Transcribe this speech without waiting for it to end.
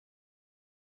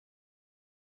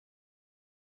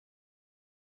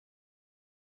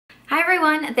Hi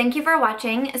everyone, thank you for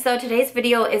watching. So today's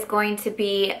video is going to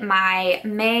be my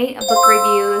May Book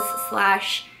Reviews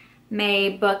 / May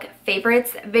Book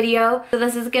Favorites video. So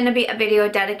this is going to be a video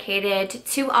dedicated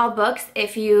to all books.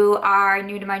 If you are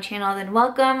new to my channel, then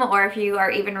welcome, or if you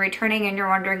are even returning and you're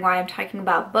wondering why I'm talking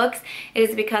about books, it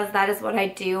is because that is what I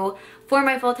do for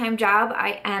my full-time job.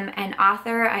 I am an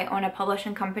author, I own a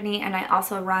publishing company, and I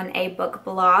also run a book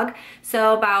blog.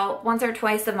 So about once or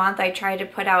twice a month I try to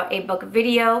put out a book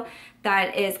video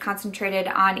that is concentrated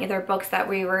on either books that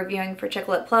we were reviewing for Chick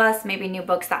Lit Plus, maybe new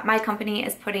books that my company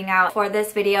is putting out. For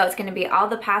this video, it's going to be all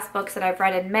the past books that I've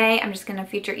read in May. I'm just going to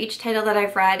feature each title that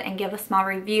I've read and give a small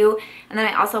review. And then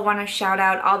I also want to shout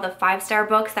out all the 5-star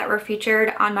books that were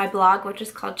featured on my blog, which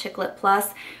is called Chick Lit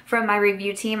Plus. From my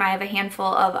review team, I have a handful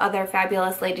of other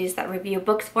fabulous ladies that review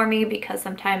books for me because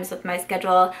sometimes with my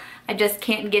schedule, I just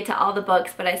can't get to all the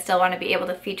books, but I still want to be able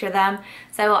to feature them.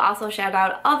 So I will also shout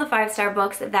out all the 5-star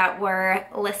books that were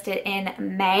listed in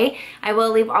May. I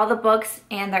will leave all the books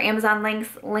and their Amazon links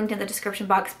linked in the description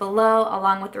box below,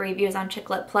 along with the reviews on Chick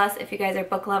Lit Plus if you guys are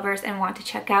book lovers and want to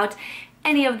check out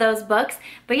any of those books.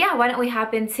 But yeah, why don't we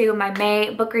hop into my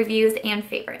May book reviews and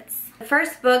favorites. The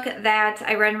first book that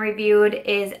I read and reviewed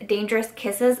is Dangerous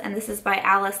Kisses, and this is by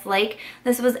Alice Lake.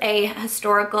 This was a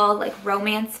historical,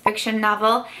 romance fiction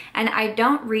novel, and I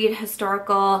don't read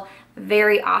historical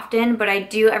very often, but I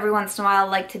do every once in a while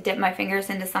like to dip my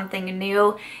fingers into something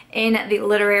new in the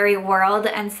literary world,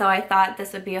 and so I thought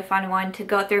this would be a fun one to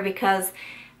go through because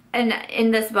in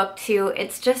this book too,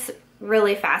 it's just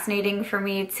really fascinating for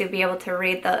me to be able to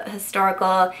read the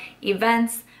historical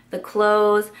events, the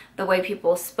clothes, the way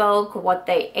people spoke, what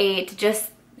they ate,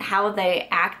 just how they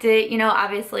acted. You know,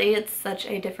 obviously it's such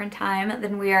a different time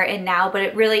than we are in now, but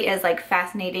it really is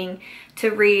fascinating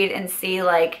to read and see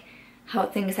how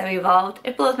things have evolved.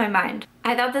 It blows my mind.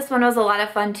 I thought this one was a lot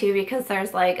of fun too because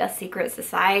there's a secret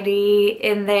society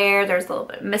in there, there's a little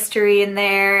bit of mystery in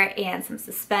there and some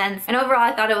suspense, and overall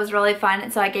I thought it was really fun,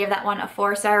 and so I gave that one a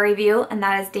 4-star review, and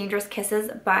that is Dangerous Kisses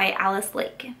by Alice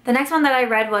Lake. The next one that I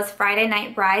read was Friday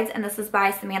Night Brides, and this is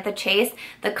by Samantha Chase.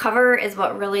 The cover is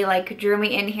what really drew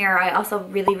me in here. I also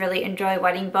really enjoy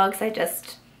wedding books. I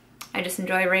just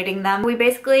enjoy reading them. We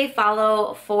basically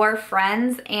follow 4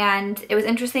 friends, and it was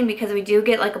interesting because we do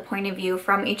get a point of view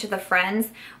from each of the friends,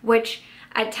 which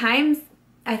at times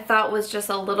I thought was just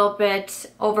a little bit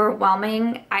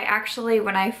overwhelming. I actually,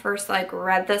 when I first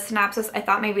read the synopsis, I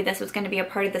thought maybe this was going to be a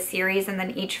part of the series and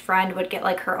then each friend would get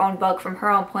her own book from her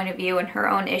own point of view and her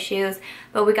own issues,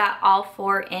 but we got all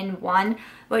 4 in one,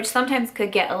 which sometimes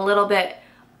could get a little bit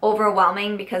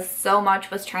overwhelming because so much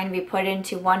was trying to be put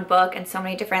into one book and so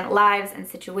many different lives and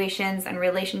situations and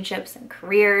relationships and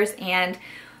careers, and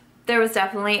there was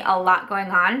definitely a lot going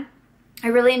on. I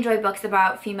really enjoy books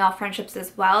about female friendships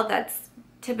as well. That's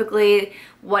typically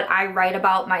what I write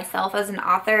about myself as an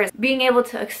author. Being able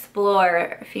to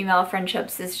explore female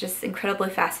friendships is just incredibly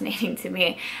fascinating to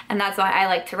me, and that's why I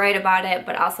like to write about it,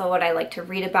 but also what I like to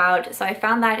read about. So I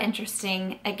found that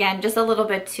interesting. Again, just a little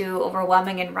bit too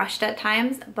overwhelming and rushed at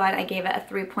times, but I gave it a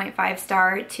 3.5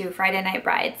 star to Friday Night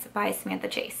Brides by Samantha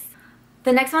Chase.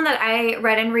 The next one that I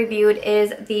read and reviewed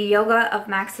is The Yoga of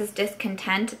Max's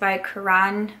Discontent by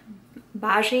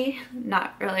Kontranowski.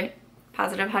 Not really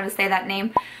positive how to say that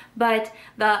name, but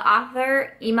the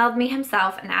author emailed me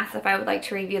himself and asked if I would like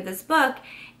to review this book,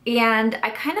 and I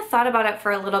kind of thought about it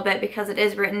for a little bit because it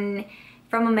is written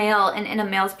from a male and in a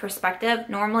male's perspective.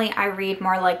 Normally I read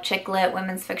more chick lit,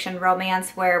 women's fiction,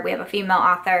 romance, where we have a female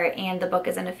author and the book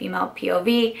is in a female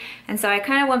POV, and so I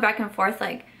kind of went back and forth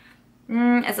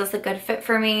is this a good fit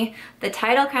for me? The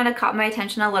title kind of caught my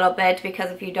attention a little bit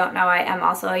because if you don't know, I am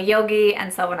also a yogi,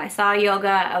 and so when I saw yoga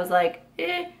I was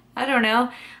I don't know.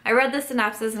 I read the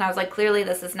synopsis and I was clearly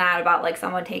this is not about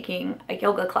someone taking a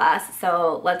yoga class,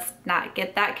 so let's not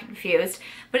get that confused.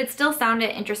 But it still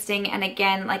sounded interesting, and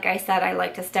again, like I said, I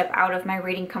like to step out of my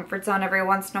reading comfort zone every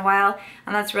once in a while,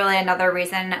 and that's really another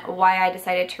reason why I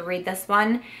decided to read this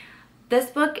one. This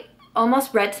book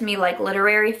almost read to me like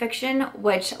literary fiction,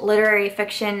 which literary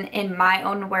fiction in my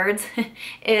own words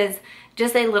is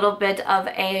just a little bit of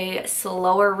a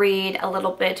slower read, a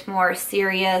little bit more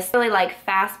serious, really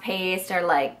fast-paced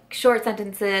or short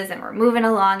sentences and we're moving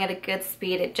along at a good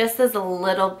speed. It just is a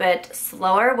little bit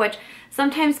slower, which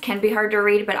sometimes can be hard to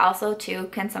read, but also too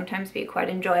can sometimes be quite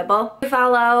enjoyable. We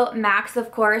follow Max,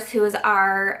 of course, who is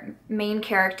our main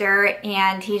character,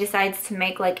 and he decides to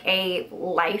make a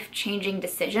life-changing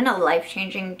decision, a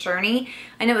life-changing journey,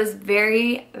 and it was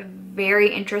very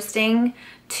interesting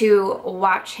to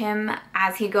watch him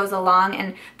as he goes along.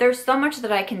 And there's so much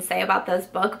that I can say about this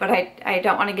book, but I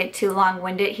don't want to get too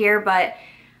long-winded here, but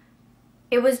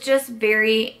it was just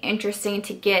very interesting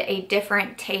to get a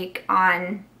different take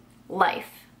on life,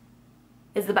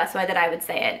 is the best way that I would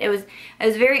say it. It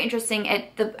was very interesting.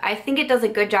 I think it does a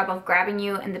good job of grabbing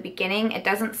you in the beginning. It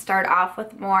doesn't start off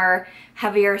with more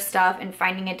heavier stuff and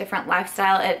finding a different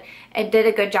lifestyle. It did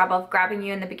a good job of grabbing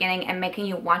you in the beginning and making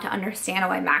you want to understand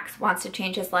why Max wants to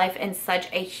change his life in such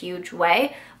a huge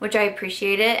way, which I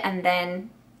appreciated. And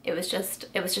then it was just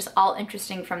all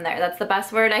interesting from there. That's the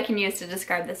best word I can use to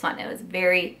describe this one. It was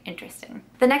very interesting.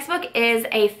 The next book is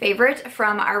a favorite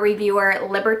from our reviewer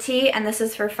Liberty, and this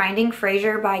is for Finding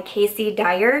Fraser by Casey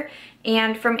Dyer.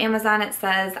 And from Amazon it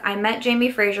says, I met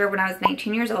Jamie Fraser when I was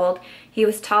 19 years old. He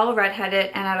was tall, redheaded,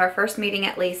 and at our first meeting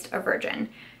at least a virgin.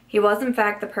 He was in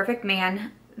fact the perfect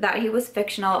man. That he was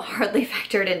fictional hardly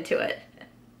factored into it.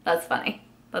 That's funny.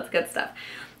 That's good stuff.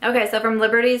 Okay, so from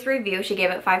Liberty's review, she gave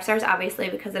it 5 stars, obviously,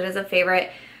 because it is a favorite.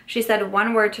 She said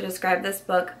one word to describe this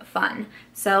book: fun.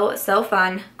 So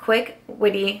fun, quick,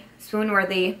 witty,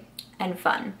 swoon-worthy, and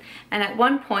fun. And at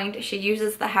one point, she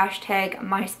uses the hashtag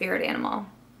 #MySpiritAnimal.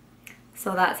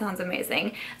 So that sounds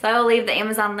amazing. So I will leave the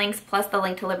Amazon links plus the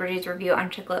link to Liberty's review on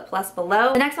Chicklet Plus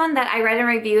below. The next one that I read and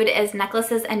reviewed is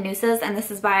Necklaces and Nooses, and this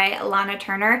is by Laina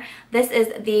Turner. This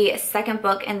is the second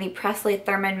book in the Presley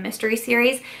Thurman mystery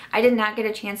series. I did not get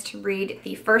a chance to read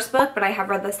the first book, but I have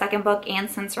read the second book and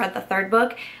since read the third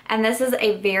book. And this is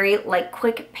a very like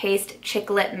quick-paced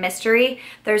chick-lit mystery.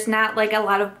 There's not like a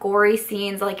lot of gory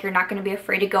scenes, like you're not going to be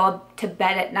afraid to go to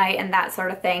bed at night and that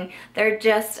sort of thing. They're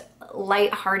just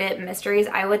light-hearted mysteries,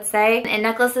 I would say. In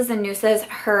Necklaces and Nooses,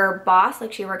 her boss,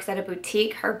 like she works at a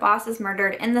boutique, her boss is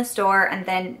murdered in the store, and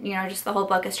then, you know, just the whole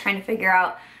book is trying to figure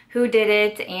out who did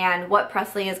it and what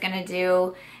Presley is going to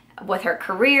do with her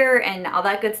career and all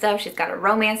that good stuff. She's got a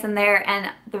romance in there,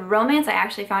 and the romance I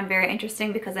actually found very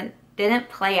interesting because it didn't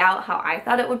play out how I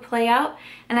thought it would play out,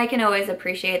 and I can always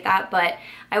appreciate that. But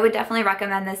I would definitely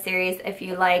recommend this series if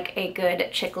you like a good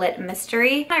chick-lit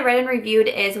mystery. I read and reviewed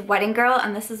is Wedding Girl,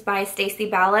 and this is by Stacey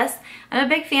Ballis. I'm a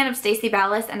big fan of Stacey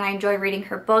Ballis, and I enjoy reading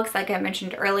her books. Like I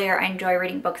mentioned earlier, I enjoy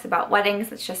reading books about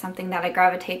weddings. It's just something that I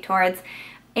gravitate towards,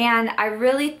 and I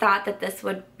really thought that this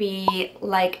would be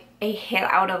like a hit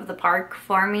out of the park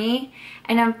for me,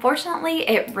 and unfortunately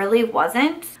it really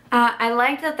wasn't. I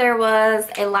liked that there was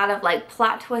a lot of like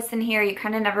plot twists in here. You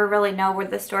kind of never really know where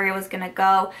the story was gonna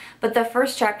go, but the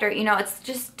first chapter, you know, it's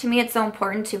just, to me it's so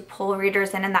important to pull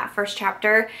readers in that first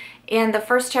chapter, and the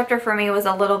first chapter for me was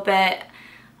a little bit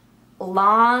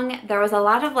long. There was a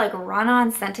lot of like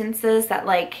run-on sentences that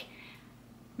like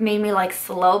made me like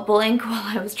slow blink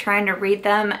while I was trying to read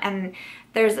them, and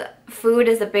there's food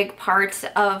is a big part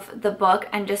of the book,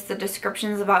 and just the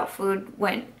descriptions about food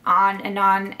went on and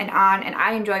on and on, and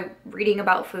I enjoy reading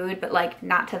about food, but like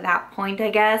not to that point, I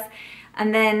guess.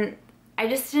 And then I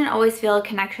just didn't always feel a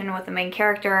connection with the main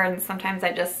character, and sometimes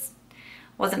I just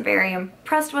wasn't very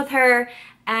impressed with her.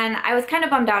 And I was kind of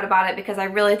bummed out about it because I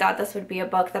really thought this would be a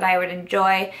book that I would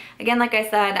enjoy. Again, like I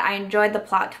said, I enjoyed the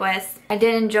plot twists. I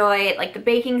did enjoy like the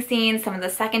baking scenes, some of the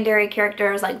secondary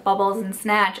characters like Bubbles and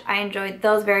Snatch. I enjoyed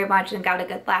those very much and got a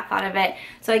good laugh out of it.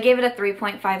 So I gave it a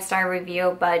 3.5 star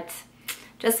review, but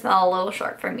just fell a little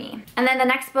short for me. And then the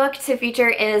next book to feature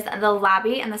is The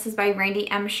Lobby, and this is by Randi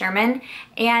M. Sherman.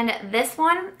 And this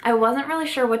one, I wasn't really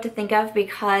sure what to think of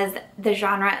because the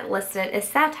genre listed is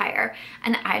satire,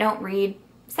 and I don't read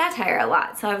satire a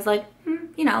lot, so I was like,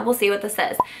 you know, we'll see what this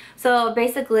is. So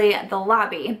basically, The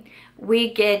Lobby, we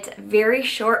get very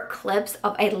short clips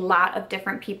of a lot of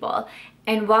different people,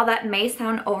 and while that may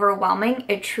sound overwhelming,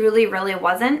 it truly really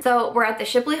wasn't. So we're at the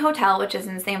Shipley Hotel, which is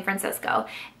in San Francisco,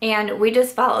 and we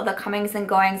just follow the comings and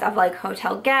goings of like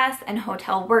hotel guests and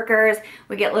hotel workers.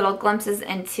 We get little glimpses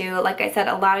into, like I said,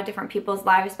 a lot of different people's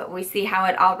lives, but we see how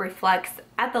it all reflects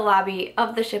at the lobby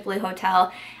of the Shipley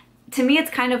Hotel. To me,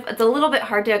 it's a little bit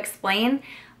hard to explain,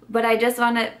 but I just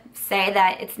want to say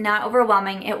that it's not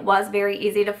overwhelming. It was very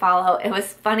easy to follow. It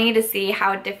was funny to see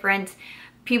how different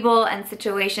people and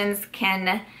situations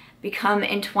can become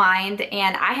entwined,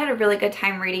 and I had a really good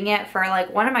time reading it. For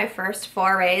like one of my first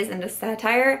forays into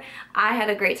satire, I had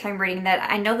a great time reading that.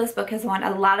 I know this book has won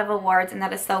a lot of awards, and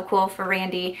that is so cool for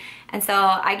Randi, and so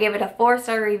I gave it a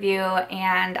 4-star review,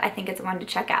 and I think it's one to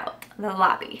check out. The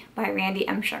Lobby by Randi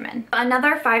M. Sherman.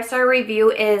 Another 5-star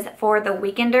review is for The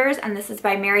Weekenders, and this is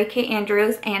by Mary Kate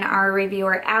Andrews, and our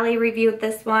reviewer Allie reviewed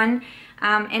this one.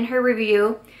 In her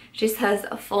review, she says,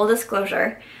 full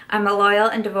disclosure, I'm a loyal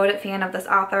and devoted fan of this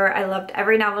author. I loved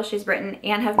every novel she's written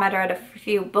and have met her at a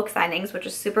few book signings, which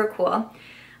is super cool.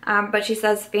 But she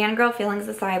says, fangirl feelings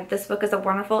aside, this book is a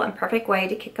wonderful and perfect way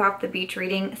to kick off the beach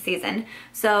reading season.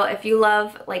 So if you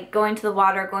love like going to the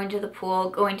water, going to the pool,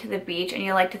 going to the beach, and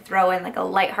you like to throw in like a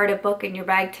lighthearted book in your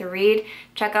bag to read,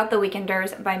 check out The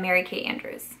Weekenders by Mary Kate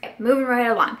Andrews. Okay, moving right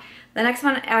along. The next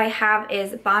one I have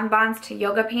is Bonbons to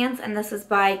Yoga Pants, and this is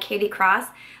by Katie Cross.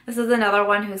 This is another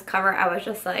one whose cover I was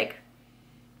just like,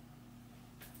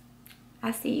 I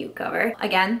see you cover.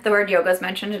 Again, the word yoga is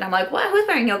mentioned and I'm like, what? Who's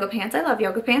wearing yoga pants? I love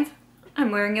yoga pants.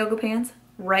 I'm wearing yoga pants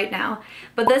right now.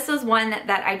 But this was one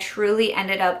that I truly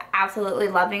ended up absolutely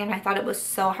loving, and I thought it was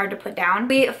so hard to put down.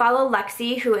 We follow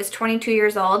Lexi, who is 22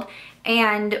 years old,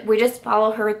 and we just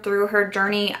follow her through her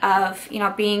journey of, you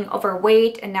know, being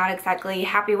overweight and not exactly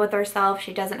happy with herself.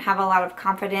 She doesn't have a lot of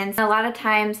confidence. And a lot of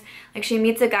times, like, she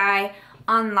meets a guy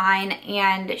online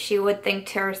and she would think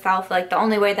to herself, like, the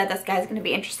only way that this guy's going to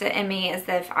be interested in me is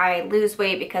if I lose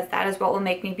weight, because that is what will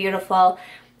make me beautiful.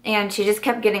 And she just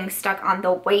kept getting stuck on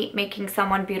the weight making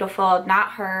someone beautiful,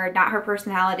 not her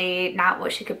personality, not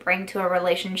what she could bring to a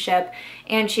relationship.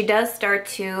 And she does start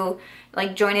to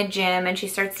like join a gym, and she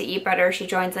starts to eat better. She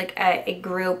joins like a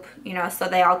group, you know, so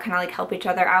they all kind of like help each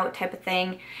other out type of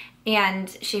thing. And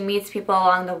she meets people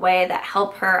along the way that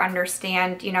help her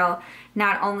understand, you know,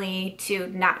 not only to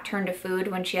not turn to food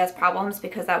when she has problems,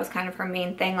 because that was kind of her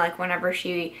main thing. Like whenever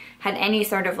she had any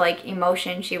sort of like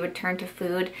emotion, she would turn to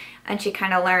food, and she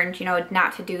kind of learned, you know,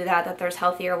 not to do that, that there's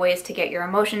healthier ways to get your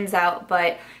emotions out.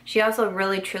 But she also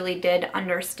really truly did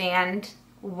understand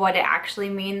what it actually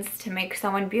means to make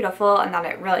someone beautiful, and that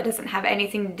it really doesn't have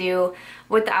anything to do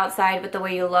with the outside, with the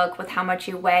way you look, with how much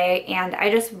you weigh. And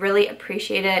I just really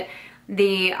appreciated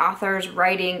the author's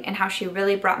writing and how she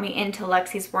really brought me into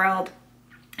Lexi's world,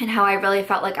 and how I really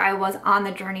felt like I was on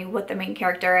the journey with the main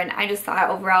character. And I just thought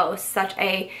overall it was such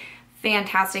a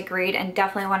fantastic read, and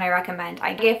definitely one I recommend.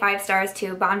 I gave 5 stars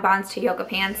to Bonbons to Yoga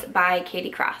Pants by Katie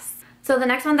Cross. So the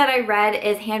next one that I read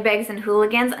is Handbags and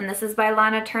Hooligans, and this is by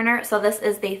Laina Turner. So this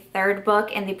is the 3rd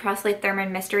book in the Presley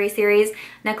Thurman mystery series.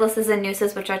 Necklaces and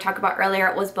Nooses, which I talked about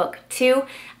earlier, was book 2.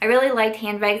 I really liked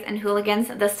Handbags and Hooligans.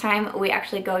 This time we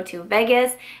actually go to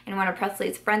Vegas, and one of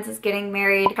Presley's friends is getting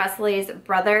married. Presley's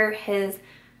brother, his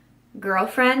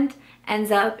girlfriend,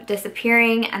 ends up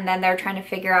disappearing, and then they're trying to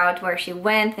figure out where she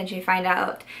went. Then she find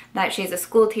out that she's a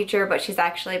school teacher, but she's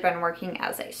actually been working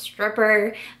as a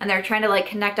stripper, and they're trying to like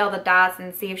connect all the dots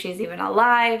and see if she's even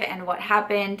alive and what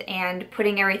happened, and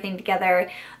putting everything together.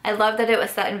 I love that it was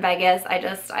set in Vegas.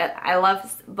 I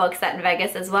love books set in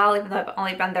Vegas as well. Even though I've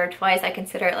only been there twice, I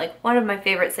consider it like one of my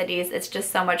favorite cities. It's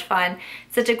just so much fun,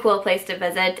 such a cool place to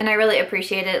visit, and I really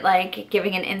appreciated like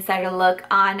giving an insider look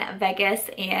on Vegas.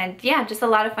 And yeah, just a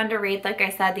lot of fun to read. Like I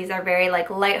said, these are very like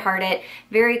lighthearted,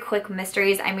 very quick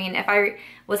mysteries. I mean, if I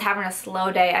was having a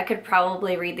slow day, I could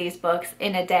probably read these books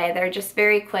in a day. They're just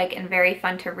very quick and very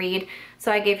fun to read.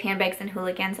 So I gave Handbags and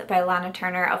Hooligans by Laina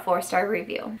Turner a 4-star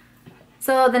review.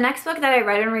 So the next book that I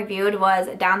read and reviewed was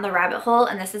Down the Rabbit Hole,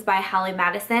 and this is by Holly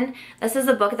Madison. This is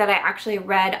a book that I actually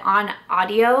read on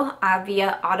audio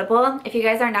via Audible. If you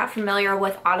guys are not familiar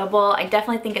with Audible, I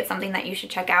definitely think it's something that you should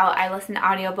check out. I listen to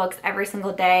audiobooks every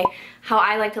single day. How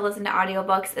I like to listen to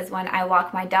audiobooks is when I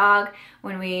walk my dog,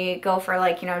 when we go for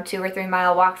like, you know, 2 or 3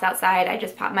 mile walks outside. I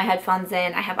just pop my headphones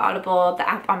in. I have Audible, the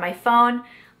app on my phone,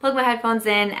 plug my headphones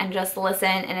in and just listen,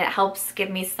 and it helps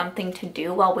give me something to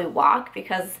do while we walk,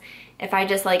 because if I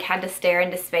just like had to stare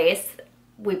into space,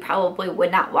 we probably would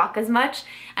not walk as much.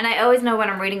 And I always know when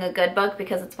I'm reading a good book,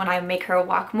 because it's when I make her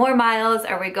walk more miles,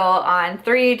 or we go on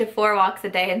 3 to 4 walks a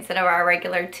day instead of our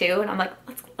regular 2. And I'm like,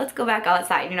 let's go back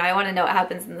outside. You know, I want to know what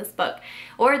happens in this book.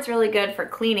 Or it's really good for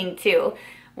cleaning too.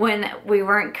 When we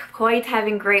weren't quite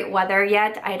having great weather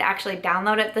yet, I'd actually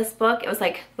downloaded this book. It was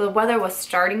like the weather was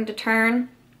starting to turn.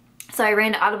 So I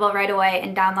ran to Audible right away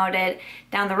and downloaded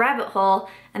Down the Rabbit Hole,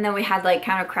 and then we had like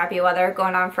kind of crappy weather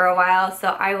going on for a while. So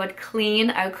I would clean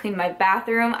my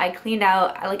bathroom, I cleaned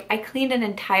an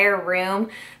entire room,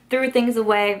 threw things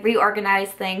away,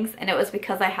 reorganized things, and it was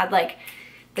because I had like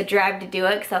the drive to do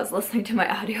it because I was listening to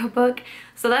my audiobook.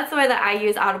 So that's the way that I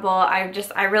use Audible.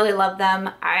 I really love them.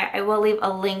 I will leave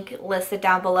a link listed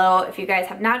down below if you guys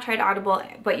have not tried Audible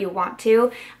but you want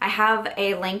to. I have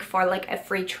a link for like a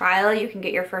free trial. You can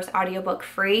get your first audiobook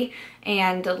free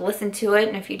and listen to it,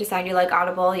 and if you decide you like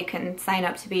Audible, you can sign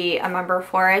up to be a member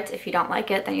for it. If you don't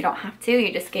like it, then you don't have to.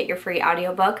 You just get your free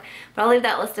audiobook. But I'll leave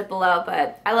that listed below.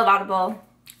 But I love Audible.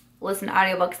 Listen to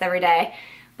audiobooks every day.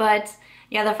 But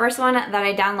yeah, the first one that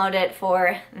I downloaded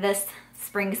for this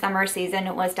spring-summer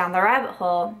season was Down the Rabbit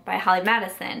Hole by Holly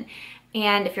Madison.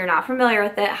 And if you're not familiar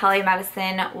with it, Holly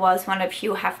Madison was one of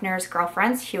Hugh Hefner's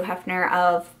girlfriends. Hugh Hefner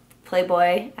of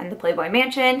Playboy and the Playboy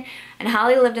Mansion. And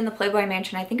Holly lived in the Playboy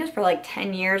Mansion, I think it was for like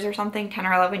 10 years or something, 10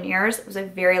 or 11 years. It was a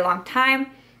very long time.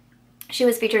 She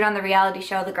was featured on the reality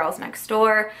show The Girls Next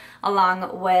Door,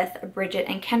 along with Bridget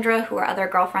and Kendra, who were other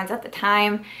girlfriends at the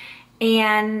time.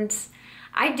 And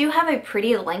I do have a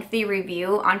pretty lengthy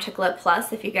review on Chick Lit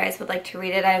Plus. If you guys would like to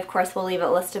read it, I of course will leave it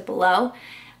listed below.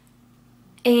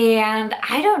 And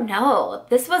I don't know,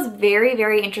 this was very,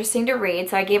 very interesting to read.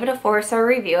 So I gave it a 4-star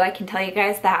review, I can tell you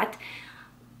guys that.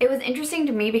 It was interesting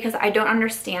to me because I don't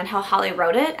understand how Holly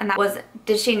wrote it, and that was,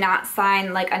 did she not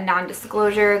sign like a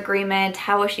non-disclosure agreement?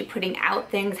 How was she putting out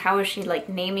things? How was she like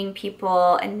naming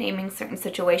people and naming certain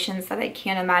situations that I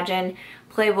can't imagine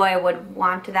Playboy would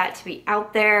want that to be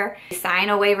out there? She signed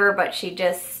a waiver, but she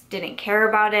just didn't care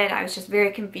about it. I was just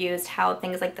very confused how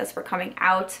things like this were coming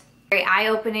out. Very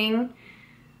eye-opening.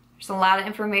 There's a lot of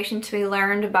information to be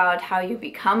learned about how you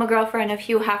become a girlfriend of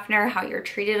Hugh Hefner, how you're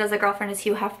treated as a girlfriend as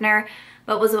Hugh Hefner.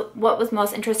 But what was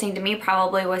most interesting to me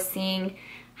probably was seeing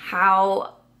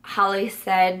how Holly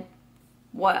said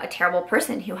what a terrible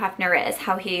person Hugh Hefner is,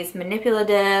 how he's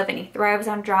manipulative and he thrives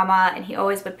on drama, and he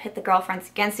always would pit the girlfriends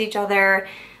against each other,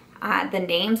 the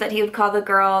names that he would call the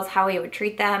girls, how he would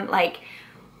treat them. Like,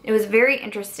 it was very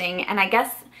interesting. And I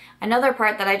guess another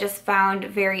part that I just found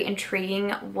very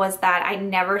intriguing was that I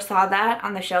never saw that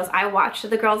on the shows. I watched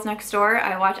The Girls Next Door.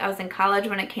 I was in college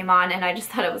when it came on, and I just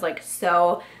thought it was like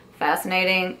so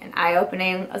fascinating and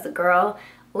eye-opening as a girl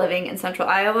living in central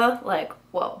Iowa. Like,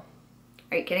 whoa,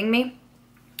 are you kidding me?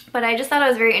 But I just thought it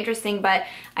was very interesting, but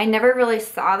I never really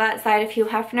saw that side of Hugh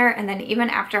Hefner. And then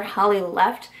even after Holly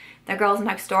left The Girls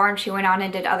Next Door and she went on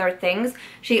and did other things,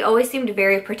 she always seemed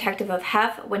very protective of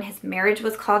Hef when his marriage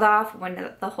was called off,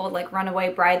 when the whole like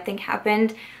runaway bride thing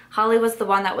happened. Holly was the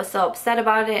one that was so upset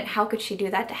about it. How could she do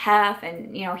that to Hef?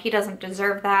 And you know, he doesn't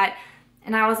deserve that.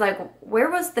 And I was like,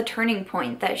 where was the turning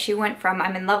point that she went from,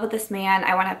 I'm in love with this man,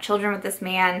 I want to have children with this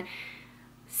man,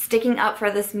 sticking up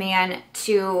for this man,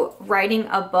 to writing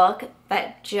a book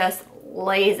that just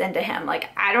lays into him? Like,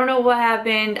 I don't know what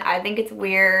happened. I think it's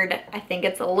weird. I think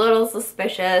it's a little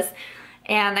suspicious.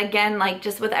 And again, like,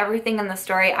 just with everything in the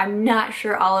story, I'm not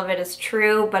sure all of it is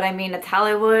true, but I mean, it's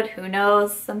Hollywood, who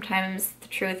knows? Sometimes the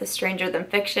truth is stranger than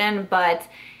fiction, but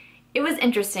it was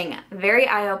interesting, very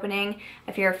eye-opening.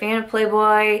 If you're a fan of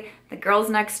Playboy, The Girls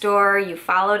Next Door, you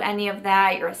followed any of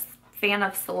that, you're a fan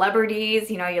of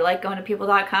celebrities, you know, you like going to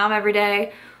people.com every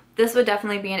day, this would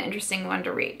definitely be an interesting one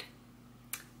to read.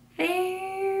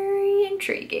 Very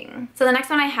intriguing. So the next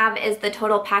one I have is The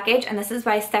Total Package, and this is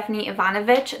by Stephanie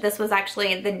Evanovich. This was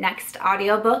actually the next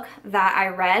audiobook that I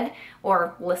read,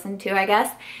 or listened to, I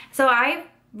guess. So I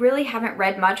really haven't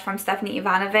read much from Stephanie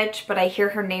Evanovich, but I hear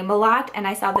her name a lot, and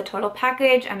I saw The Total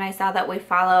Package, and I saw that we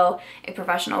follow a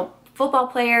professional football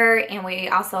player, and we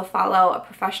also follow a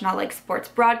professional like sports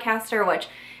broadcaster, which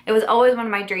it was always one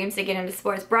of my dreams to get into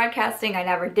sports broadcasting. I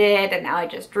never did, and now I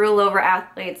just drool over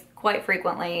athletes quite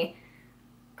frequently.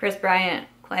 Chris Bryant,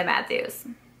 Clay Matthews.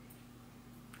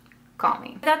 Call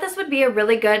me. I thought this would be a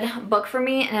really good book for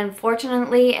me, and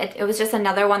unfortunately it was just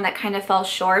another one that kind of fell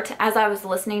short. As I was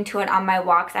listening to it on my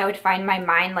walks, I would find my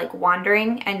mind like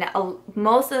wandering, and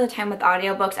most of the time with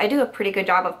audiobooks, I do a pretty good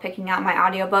job of picking out my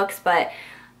audiobooks, but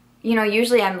you know,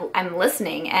 usually I'm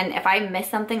listening, and if I miss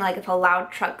something, like if a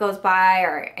loud truck goes by,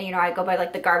 or you know, I go by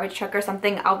like the garbage truck or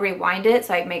something, I'll rewind it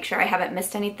so I make sure I haven't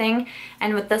missed anything.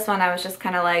 And with this one, I was just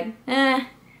kind of like,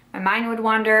 my mind would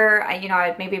wander. You know,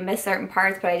 I'd maybe miss certain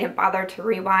parts, but I didn't bother to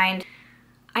rewind.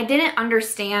 I didn't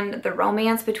understand the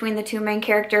romance between the two main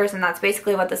characters, and that's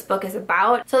basically what this book is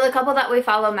about. So the couple that we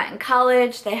follow met in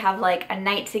college. They have like a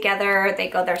night together. They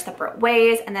go their separate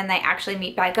ways, and then they actually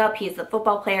meet back up. He's the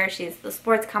football player, she's the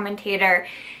sports commentator,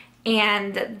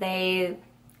 and they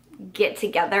get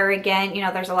together again. You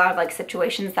know, there's a lot of like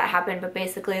situations that happen, but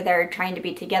basically they're trying to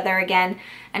be together again.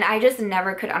 And I just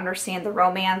never could understand the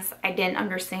romance. I didn't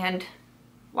understand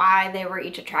why they were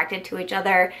each attracted to each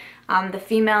other. The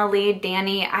female lead,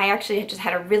 Danny, I actually just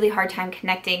had a really hard time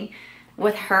connecting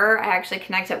with her. I actually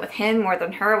connected with him more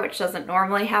than her, which doesn't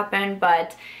normally happen,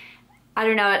 but I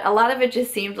don't know, a lot of it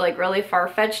just seemed like really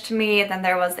far-fetched to me. Then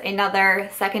there was another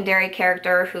secondary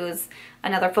character who's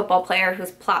another football player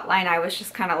whose plot line I was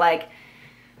just kind of like,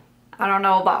 I don't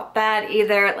know about that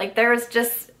either. Like, there was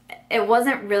just, it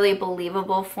wasn't really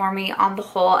believable for me on the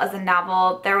whole as a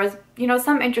novel. There was, you know,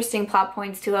 some interesting plot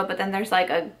points to it, but then there's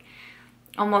like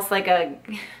almost like a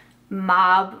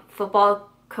mob football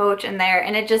coach in there,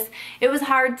 and it was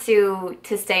hard to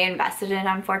stay invested in,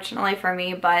 unfortunately for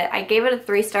me. But I gave it a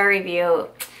 3-star review.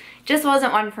 Just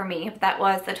wasn't one for me. That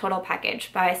was The Total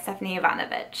Package by Stephanie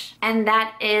Evanovich. And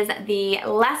that is the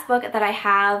last book that I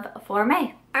have for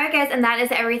May. Alright guys, and that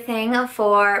is everything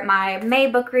for my May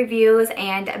book reviews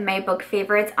and May book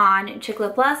favorites on Chick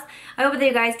Lit Plus. I hope that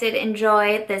you guys did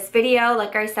enjoy this video.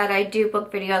 Like I said, I do book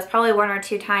videos probably 1 or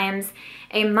 2 times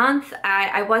a month.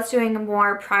 I was doing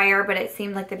more prior, but it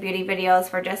seemed like the beauty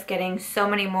videos were just getting so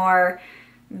many more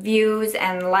views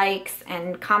and likes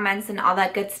and comments and all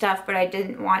that good stuff, but I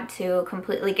didn't want to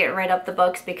completely get rid of the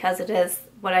books because it is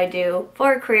what I do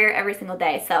for a career every single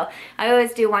day, so I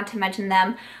always do want to mention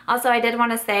them. Also, I did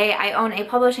want to say I own a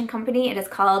publishing company. It is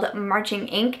called Marching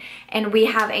Inc., and we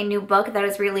have a new book that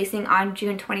is releasing on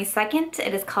June 22nd.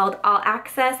 It is called All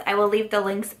Access. I will leave the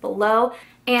links below.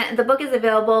 And the book is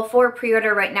available for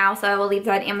pre-order right now, so I will leave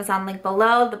that Amazon link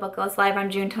below. The book goes live on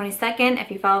June 22nd.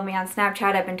 If you follow me on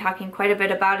Snapchat, I've been talking quite a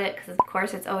bit about it because, of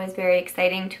course, it's always very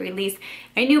exciting to release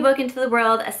a new book into the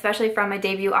world, especially from a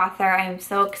debut author. I am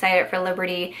so excited for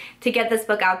Liberty to get this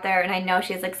book out there, and I know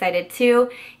she's excited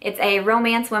too. It's a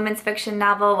romance women's fiction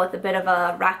novel with a bit of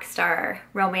a rock star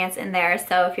romance in there,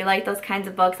 so if you like those kinds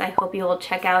of books, I hope you will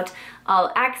check out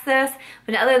All Access.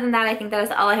 But other than that, I think that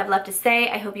is all I have left to say.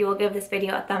 I hope you will give this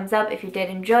video a thumbs up if you did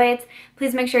enjoy it.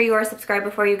 Please make sure you are subscribed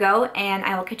before you go, and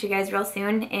I will catch you guys real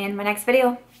soon in my next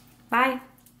video. Bye!